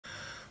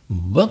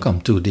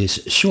Welcome to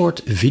this short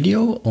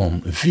video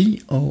on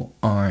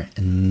VOR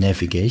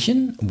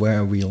navigation,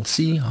 where we'll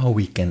see how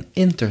we can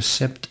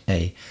intercept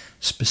a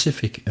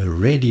specific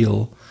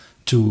radial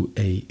to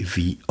a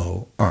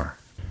VOR.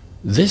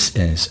 This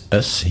is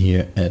us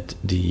here at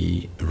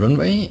the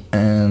runway,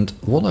 and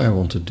what I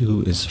want to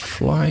do is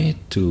fly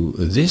to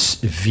this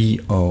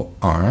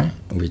VOR,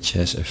 which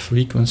has a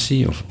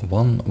frequency of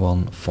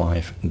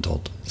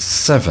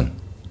 115.7.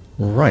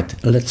 Right,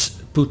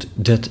 let's put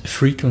that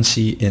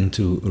frequency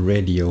into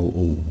radio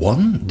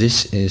 1.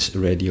 This is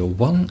radio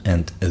 1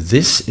 and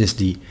this is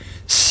the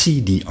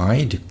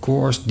CDI, the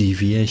Course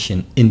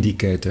Deviation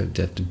Indicator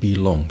that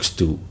belongs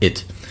to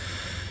it.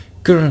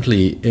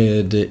 Currently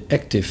the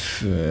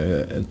active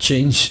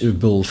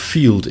changeable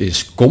field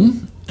is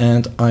COM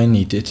and I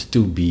need it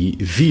to be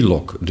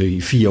VLOC, the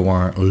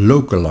VOR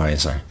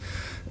localizer.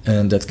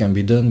 And that can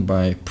be done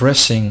by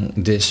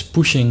pushing this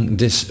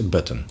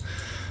button.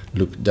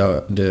 Look,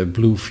 the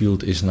blue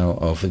field is now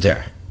over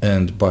there,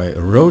 and by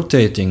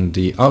rotating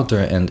the outer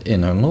and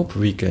inner knob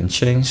we can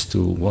change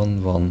to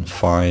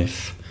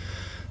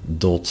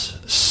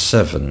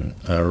 115.7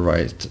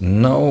 right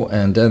now,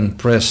 and then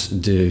press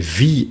the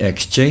V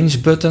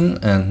exchange button,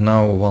 and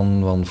now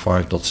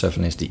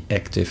 115.7 is the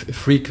active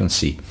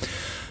frequency.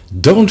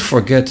 Don't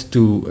forget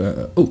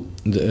to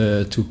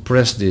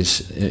press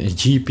this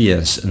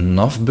GPS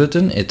nav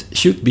button. It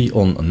should be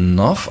on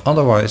nav,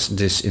 otherwise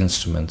this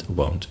instrument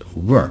won't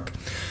work.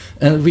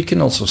 And we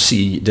can also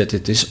see that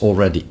it is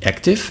already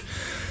active.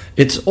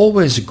 It's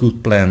always a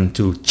good plan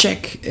to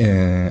check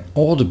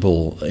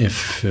audible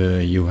if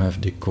you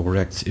have the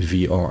correct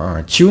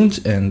VOR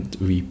tuned, and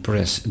we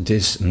press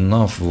this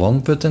nav 1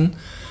 button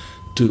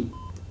to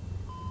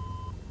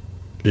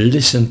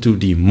listen to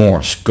the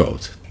Morse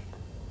code.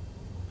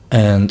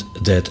 And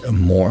that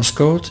Morse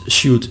code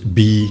should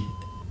be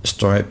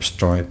stripe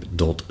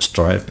dot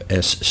stripe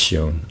as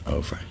shown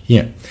over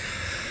here.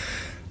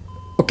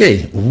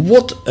 Okay,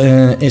 what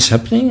is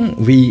happening?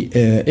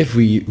 If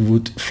we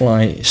would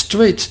fly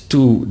straight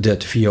to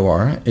that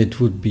VOR, it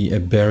would be a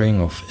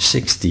bearing of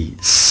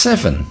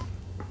 67.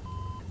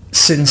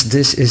 Since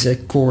this is a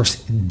course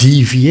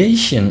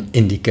deviation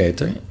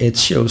indicator, it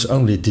shows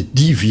only the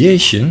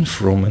deviation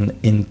from an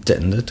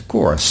intended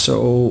course.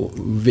 So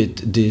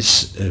with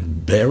this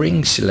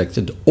bearing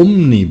selected, the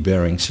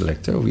Omni-bearing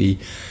selector, we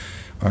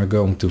are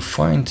going to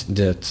find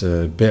that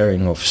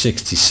bearing of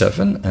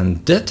 67,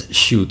 and that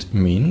should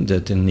mean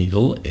that the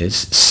needle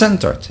is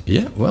centered.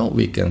 Yeah, well,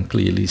 we can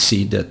clearly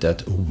see that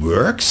that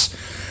works.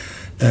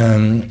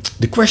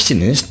 The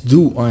question is,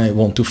 do I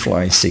want to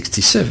fly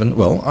 67?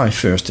 Well, I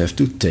first have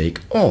to take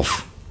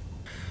off.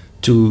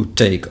 To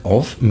take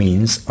off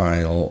means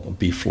I'll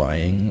be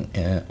flying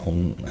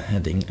on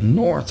heading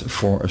north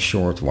for a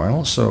short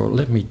while. So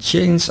let me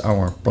change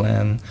our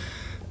plan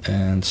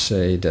and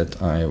say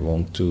that I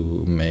want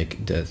to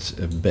make that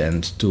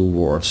bend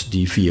towards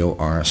the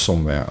VOR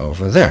somewhere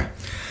over there.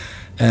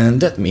 And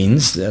that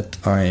means that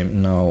I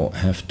now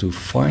have to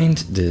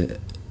find the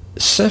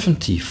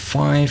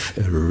 75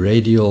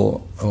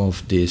 radial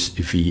of this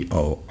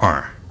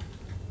VOR.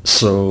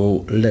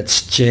 So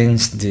let's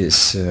change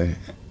this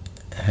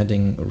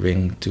heading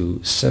ring to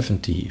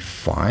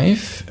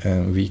 75,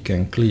 and we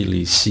can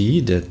clearly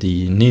see that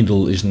the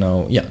needle is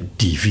now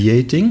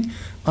deviating.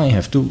 I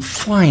have to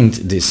find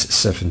this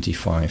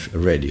 75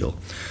 radial.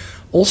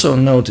 Also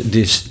note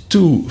this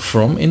to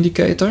from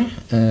indicator.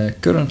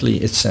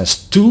 Currently it says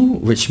to,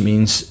 which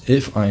means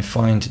if I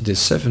find this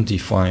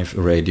 75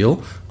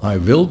 radial, I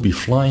will be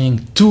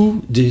flying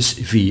to this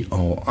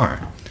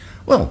VOR.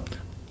 Well,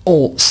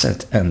 all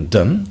set and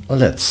done.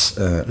 Let's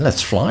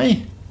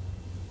fly.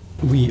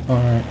 We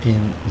are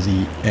in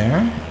the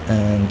air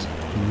and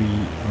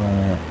we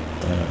are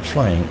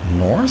flying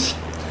north.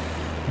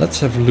 Let's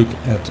have a look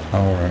at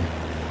our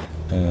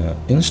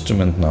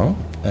instrument now,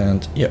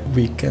 and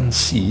we can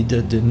see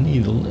that the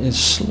needle is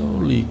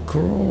slowly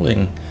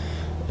crawling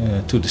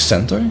to the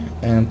center,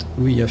 and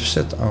we have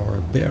set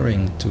our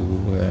bearing to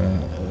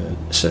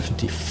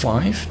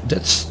 75.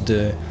 That's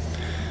the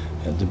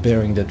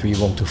bearing that we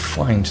want to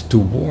find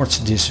towards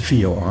this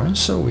VOR.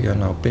 So we are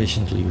now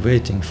patiently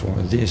waiting for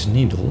this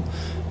needle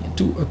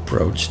to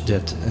approach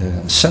that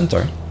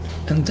center,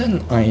 and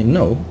then I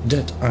know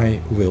that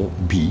I will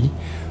be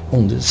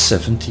on the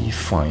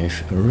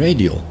 75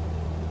 radial.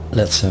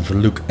 Let's have a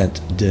look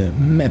at the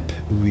map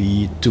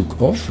we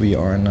took off. We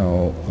are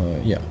now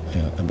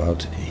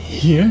about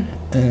here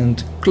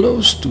and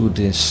close to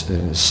this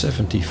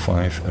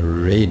 75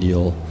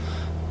 radial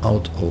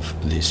out of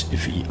this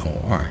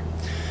VOR.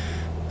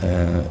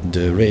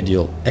 The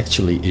radial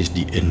actually is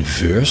the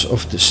inverse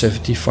of the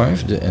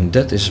 75, and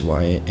that is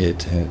why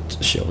it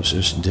shows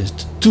us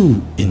that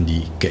 2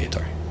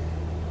 indicator.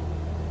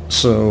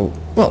 So,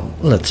 well,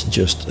 let's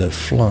just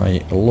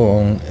fly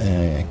along.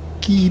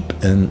 Keep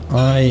an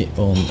eye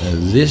on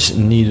this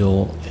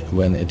needle.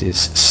 When it is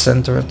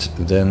centered,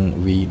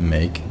 then we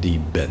make the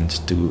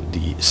bend to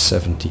the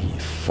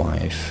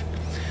 75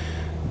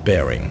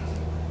 bearing.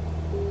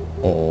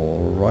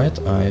 Alright,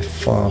 I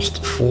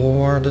fast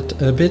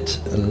forwarded a bit.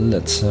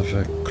 Let's have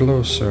a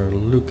closer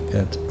look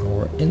at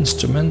our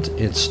instrument.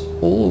 It's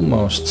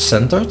almost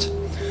centered,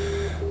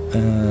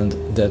 and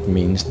that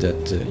means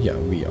that yeah,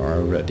 we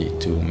are ready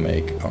to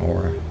make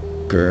our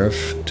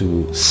curve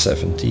to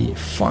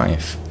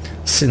 75.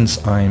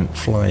 Since I'm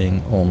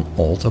flying on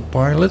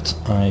autopilot,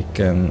 I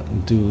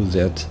can do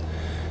that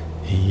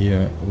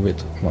here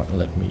with my,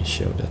 let me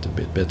show that a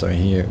bit better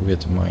here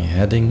with my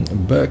heading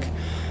bug.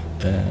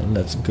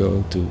 Let's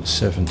go to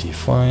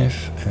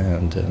 75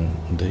 and then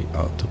the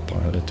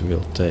autopilot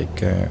will take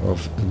care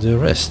of the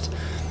rest.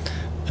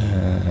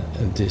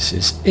 This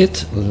is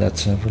it.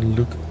 Let's have a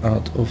look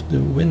out of the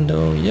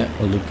window. Yeah,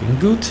 looking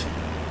good.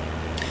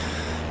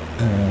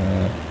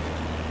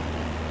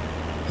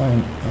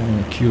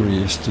 I'm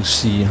curious to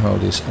see how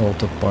this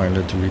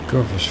autopilot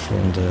recovers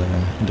from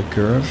the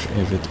curve,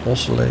 if it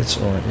oscillates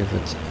or if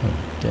it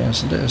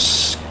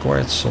there's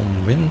quite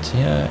some wind.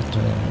 Yeah, it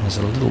has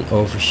a little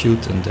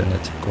overshoot and then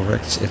it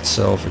corrects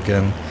itself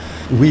again.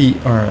 We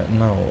are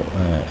now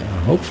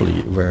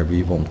hopefully where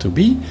we want to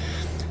be,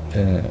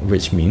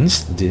 which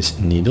means this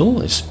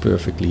needle is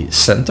perfectly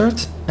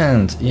centered,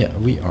 and yeah,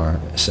 we are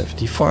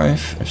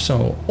 75,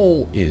 so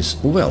all is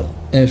well.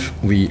 If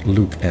we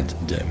look at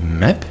the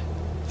map,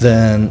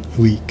 then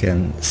we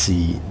can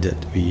see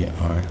that we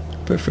are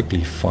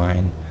perfectly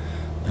fine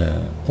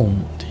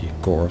on the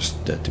course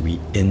that we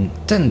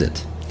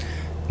intended.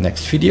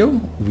 Next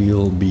video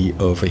we'll be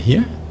over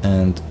here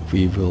and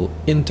we will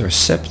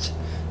intercept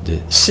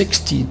the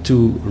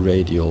 62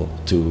 radial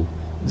to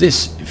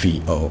this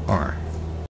VOR.